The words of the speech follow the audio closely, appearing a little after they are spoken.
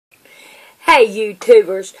Hey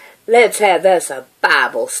YouTubers, let's have us a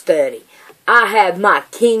Bible study. I have my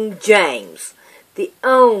King James, the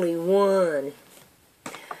only one.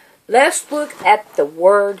 Let's look at the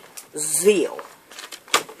word zeal.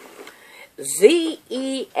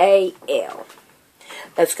 Z-E-A-L.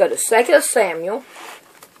 Let's go to 2 Samuel.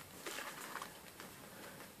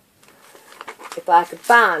 If I can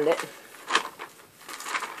find it.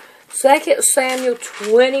 2 Samuel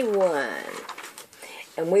 21.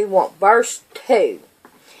 And we want verse 2.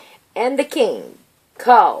 And the king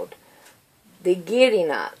called the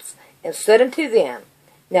Gideonites, and said unto them,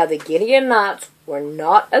 Now the Gideonites were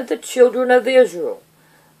not of the children of Israel,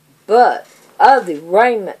 but of the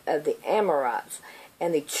remnant of the Amorites.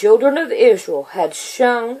 And the children of Israel had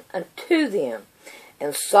shown unto them,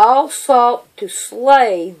 and Saul sought to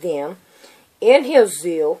slay them in his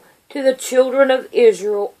zeal to the children of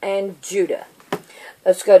Israel and Judah.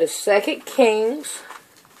 Let's go to 2 Kings.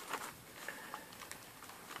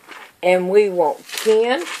 And we want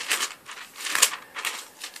 10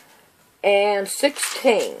 and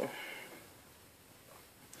 16.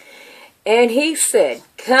 And he said,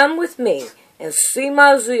 Come with me and see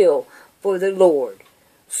my zeal for the Lord.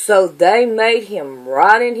 So they made him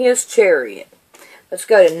ride in his chariot. Let's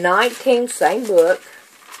go to 19, same book.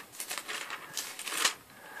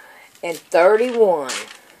 And 31.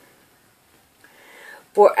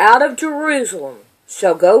 For out of Jerusalem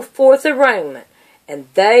shall go forth a raiment, and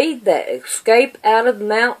they that escape out of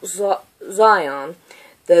Mount Zion,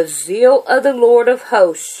 the zeal of the Lord of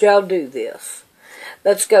hosts shall do this.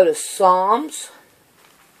 Let's go to Psalms.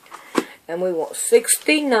 And we want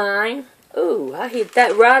 69. Ooh, I hit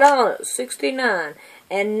that right on it. 69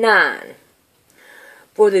 and 9.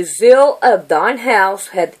 For the zeal of thine house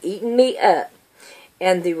hath eaten me up,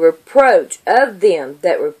 and the reproach of them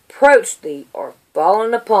that reproach thee are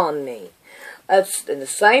fallen upon me. That's in the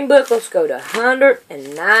same book. Let's go to 119.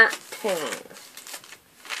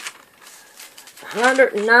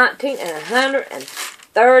 119 and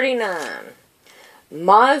 139.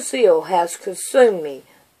 My zeal has consumed me,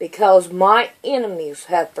 because my enemies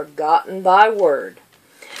have forgotten thy word.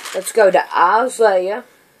 Let's go to Isaiah.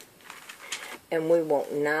 And we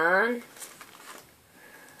want 9.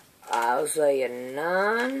 Isaiah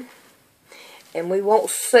 9. And we want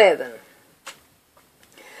 7.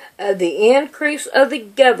 Of the increase of the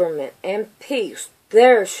government and peace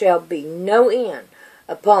there shall be no end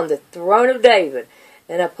upon the throne of David,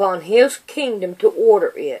 and upon his kingdom, to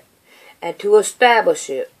order it, and to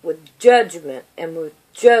establish it with judgment and with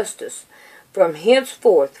justice from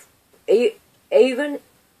henceforth, even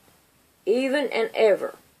and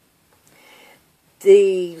ever.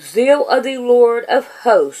 The zeal of the Lord of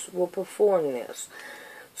hosts will perform this.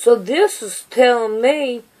 So this is telling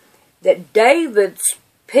me that David's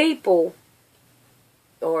people,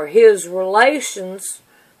 or his relations,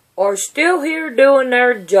 are still here doing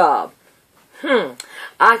their job.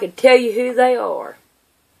 I can tell you who they are.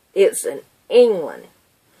 It's in England.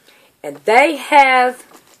 And they have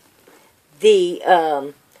the,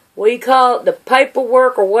 what do you call it, the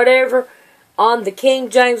paperwork or whatever on the King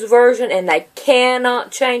James Version, and they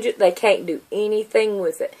cannot change it. They can't do anything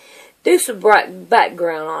with it. Do some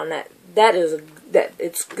background on that. That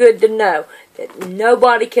it's good to know that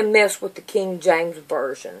nobody can mess with the King James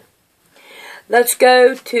Version. Let's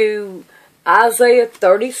go to Isaiah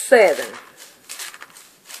 37.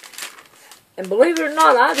 And believe it or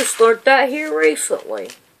not, I just learned that here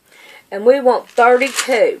recently. And we want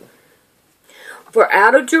 32. For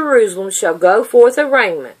out of Jerusalem shall go forth a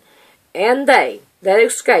raiment, and they that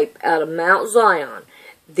escape out of Mount Zion,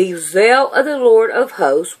 the zeal of the Lord of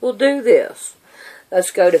hosts will do this. Let's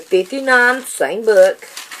go to 59, same book,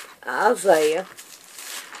 Isaiah.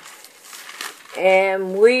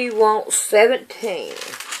 And we want 17.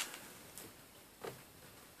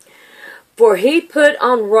 For he put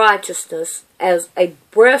on righteousness as a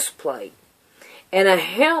breastplate, and a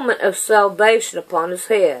helmet of salvation upon his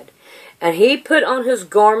head. And he put on his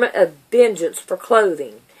garment of vengeance for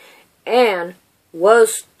clothing, and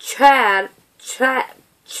was clad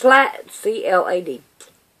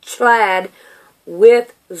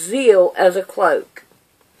with zeal as a cloak.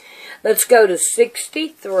 Let's go to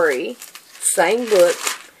 63, same book,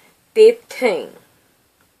 15.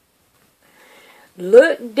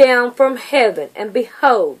 Look down from heaven, and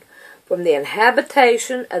behold, from the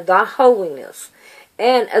inhabitation of thy holiness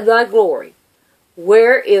and of thy glory,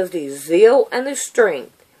 where is the zeal and the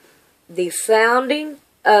strength, the sounding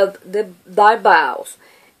of thy bowels,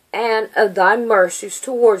 and of thy mercies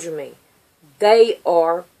towards me? They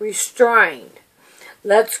are restrained.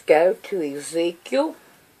 Let's go to Ezekiel.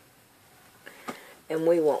 And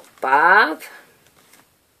we want 5.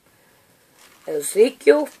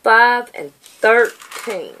 Ezekiel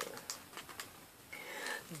 5:13.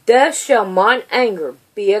 Thus shall mine anger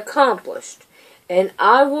be accomplished, and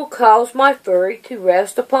I will cause my fury to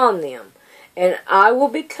rest upon them, and I will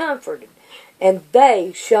be comforted, and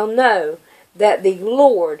they shall know that the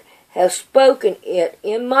Lord has spoken it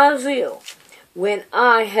in my zeal, when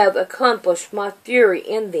I have accomplished my fury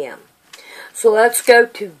in them. So let's go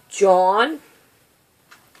to John,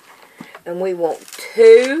 and we want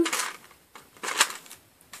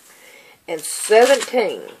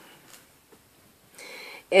 2:17.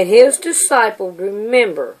 And his disciples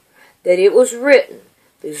remember that it was written,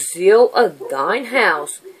 the zeal of thine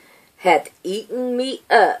house hath eaten me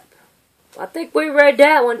up. I think we read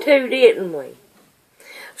that one too, didn't we?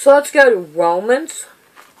 So let's go to Romans,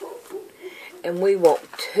 and we want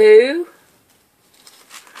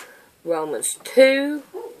Romans 10.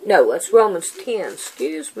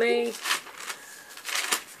 Excuse me.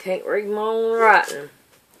 Can't read my own writing.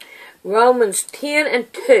 Romans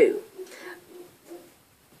 10:2.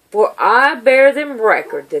 For I bear them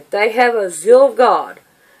record that they have a zeal of God,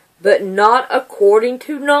 but not according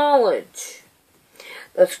to knowledge.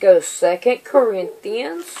 Let's go to 2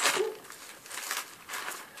 Corinthians.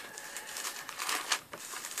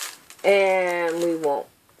 And we want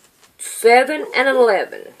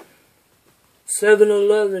 7:11.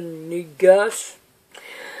 7:11, niggas.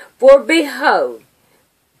 For behold,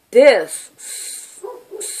 this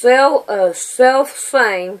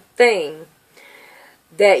self-same thing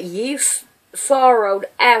that ye sorrowed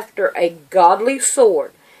after a godly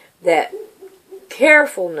sort, that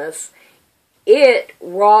carefulness it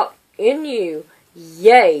wrought in you,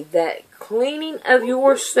 yea, that cleaning of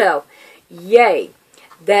yourself, yea,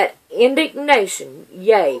 that indignation,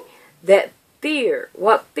 yea, that fear,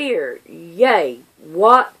 what fear, yea,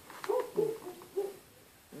 what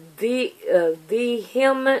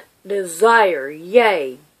vehement desire,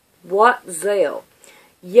 yea, what zeal,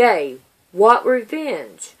 yea, what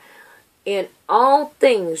revenge. In all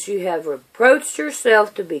things you have reproached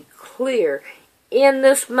yourself to be clear in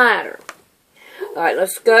this matter. Alright,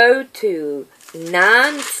 let's go to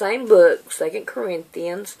 9, same book, 2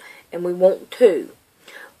 Corinthians, and we want 2.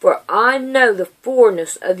 For I know the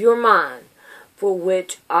fullness of your mind, for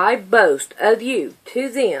which I boast of you to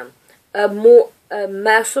them of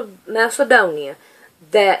Macedonia,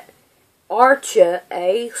 that Archa,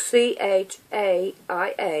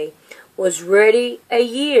 Achaia, was ready a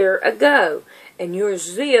year ago, and your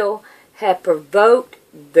zeal hath provoked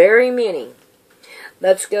very many.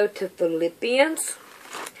 Let's go to Philippians,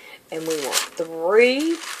 and we want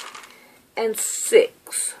 3 and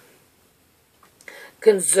 6.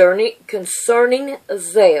 Concerning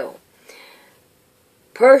zeal,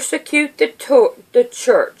 persecute the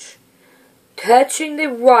church, touching the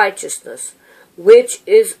righteousness which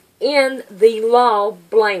is in the law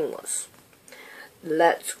blameless.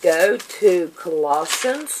 Let's go to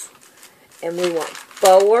Colossians, and we want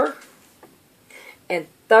 4 and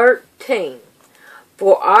 13.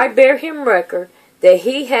 For I bear him record that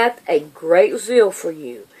he hath a great zeal for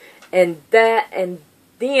you, and them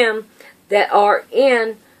that are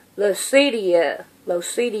in Laodicea,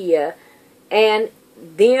 and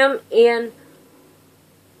them in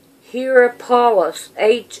Hierapolis,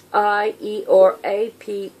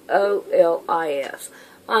 Hierapolis.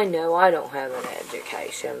 I know I don't have an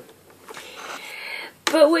education,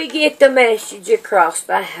 but we get the message across,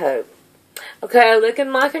 I hope. Okay, look at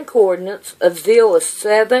my concordance. Of zeal is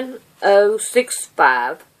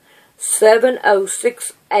 7065,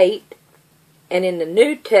 7068, and in the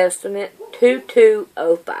New Testament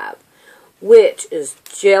 2205, which is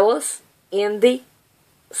jealous, envy,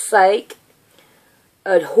 sake,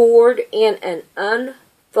 abhorred in an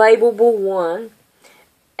unfavorable one,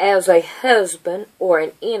 as a husband or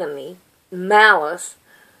an enemy, malice,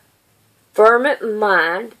 ferment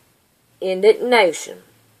mind, indignation.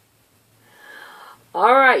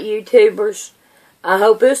 Alright, YouTubers, I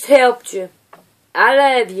hope this helped you. I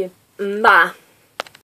love you. Bye.